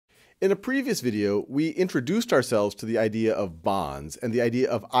In a previous video, we introduced ourselves to the idea of bonds and the idea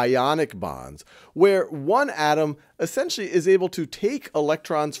of ionic bonds, where one atom essentially is able to take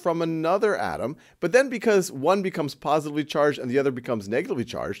electrons from another atom, but then because one becomes positively charged and the other becomes negatively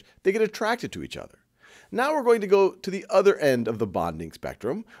charged, they get attracted to each other. Now we're going to go to the other end of the bonding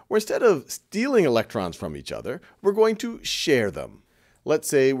spectrum, where instead of stealing electrons from each other, we're going to share them. Let's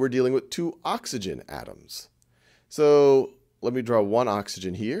say we're dealing with two oxygen atoms. So let me draw one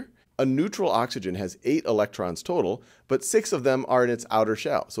oxygen here. A neutral oxygen has 8 electrons total, but 6 of them are in its outer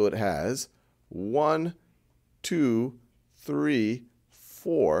shell. So it has 1, 2, 3,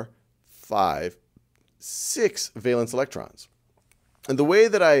 4, 5, 6 valence electrons. And the way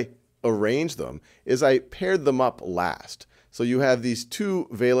that I arrange them is I paired them up last. So you have these 2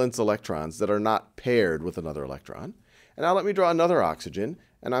 valence electrons that are not paired with another electron. And now let me draw another oxygen,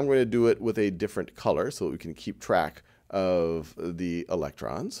 and I'm going to do it with a different color so that we can keep track of the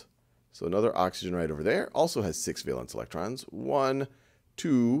electrons. So another oxygen right over there also has 6 valence electrons. 1,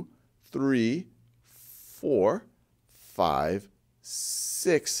 2, 3, 4, 5,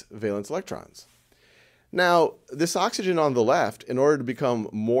 6 valence electrons. Now, this oxygen on the left, in order to become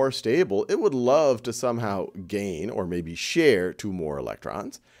more stable, it would love to somehow gain or maybe share 2 more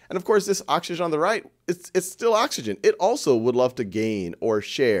electrons. And of course, this oxygen on the right, it's still oxygen. It also would love to gain or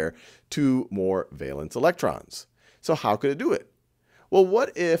share 2 more valence electrons. So how could it do it? Well,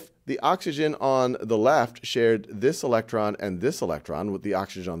 what if the oxygen on the left shared this electron and this electron with the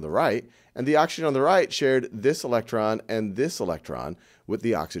oxygen on the right, and the oxygen on the right shared this electron and this electron with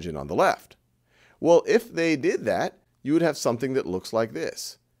the oxygen on the left? Well, if they did that, you would have something that looks like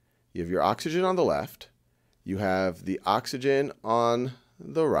this. You have your oxygen on the left, you have the oxygen on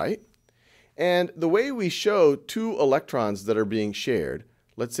the right, and the way we show 2 electrons that are being shared,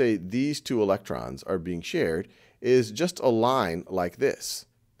 let's say these 2 electrons are being shared, is just a line like this.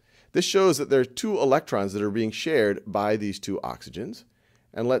 This shows that there are 2 electrons that are being shared by these 2 oxygens.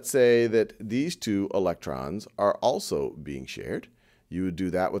 And let's say that these 2 electrons are also being shared. You would do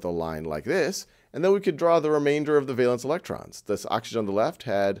that with a line like this. And then we could draw the remainder of the valence electrons. This oxygen on the left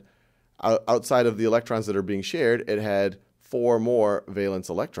had, outside of the electrons that are being shared, it had 4 more valence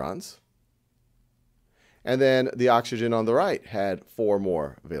electrons. And then the oxygen on the right had 4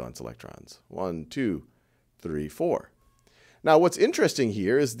 more valence electrons. 1, 2, 3, 4. Now what's interesting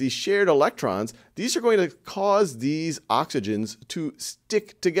here is these shared electrons, these are going to cause these oxygens to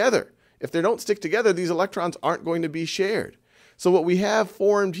stick together. If they don't stick together, these electrons aren't going to be shared. So what we have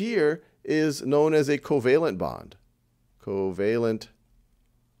formed here is known as a covalent bond. Covalent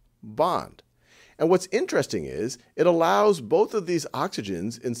bond. And what's interesting is it allows both of these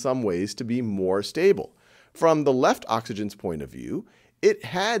oxygens in some ways to be more stable. From the left oxygen's point of view, it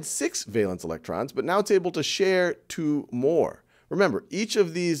had 6 valence electrons, but now it's able to share 2 more. Remember, each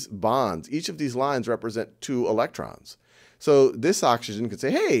of these bonds, each of these lines represent 2 electrons. So this oxygen could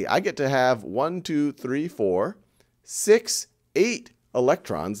say, hey, I get to have 1, 2, 3, 4, 6, 8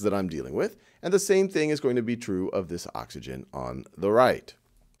 electrons that I'm dealing with. And the same thing is going to be true of this oxygen on the right.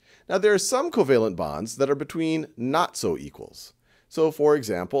 Now, there are some covalent bonds that are between not so equals. So for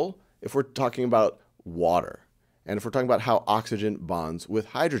example, if we're talking about water, and if we're talking about how oxygen bonds with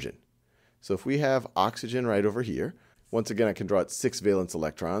hydrogen. So if we have oxygen right over here, once again, I can draw it 6 valence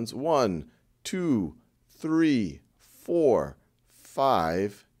electrons. 1, 2, 3, 4,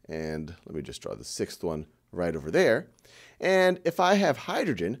 5, and let me just draw the 6th one right over there. And if I have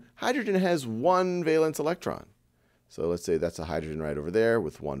hydrogen, hydrogen has 1 valence electron. So let's say that's a hydrogen right over there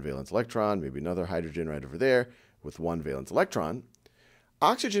with 1 valence electron, maybe another hydrogen right over there with 1 valence electron.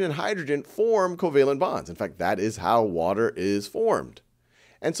 Oxygen and hydrogen form covalent bonds. In fact, that is how water is formed.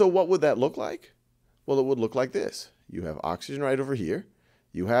 And so what would that look like? Well, it would look like this. You have oxygen right over here.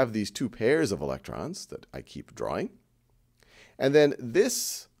 You have these 2 pairs of electrons that I keep drawing. And then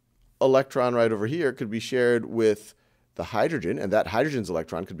this electron right over here could be shared with the hydrogen, and that hydrogen's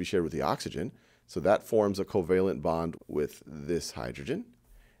electron could be shared with the oxygen. So that forms a covalent bond with this hydrogen.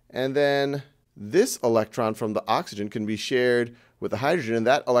 And then this electron from the oxygen can be shared with the hydrogen, and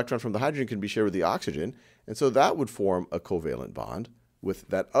that electron from the hydrogen can be shared with the oxygen. And so that would form a covalent bond with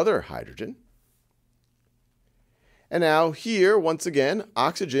that other hydrogen. And now here, once again,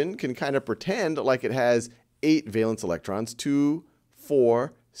 oxygen can kind of pretend like it has 8 valence electrons, 2,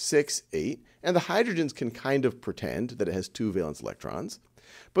 4, 6, 8. And the hydrogens can kind of pretend that it has 2 valence electrons.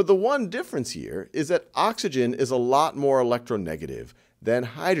 But the one difference here is that oxygen is a lot more electronegative than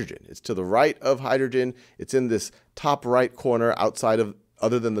hydrogen. It's to the right of hydrogen. It's in this top right corner outside of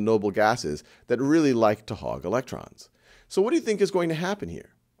other than the noble gases that really like to hog electrons. So what do you think is going to happen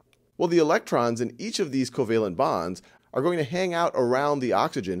here? Well, the electrons in each of these covalent bonds are going to hang out around the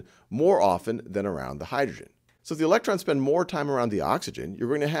oxygen more often than around the hydrogen. So if the electrons spend more time around the oxygen, you're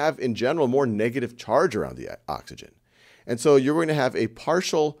going to have, in general, more negative charge around the oxygen. And so you're going to have a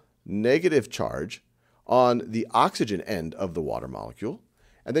partial negative charge on the oxygen end of the water molecule,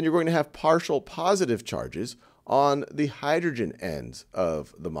 and then you're going to have partial positive charges on the hydrogen ends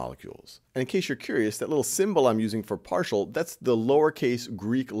of the molecules. And in case you're curious, that little symbol I'm using for partial, that's the lowercase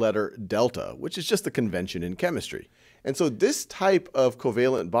Greek letter delta, which is just a convention in chemistry. And so this type of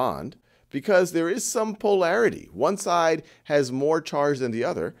covalent bond, because there is some polarity, one side has more charge than the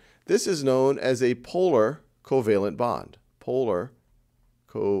other, this is known as a polar covalent bond. Polar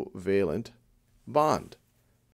covalent bond.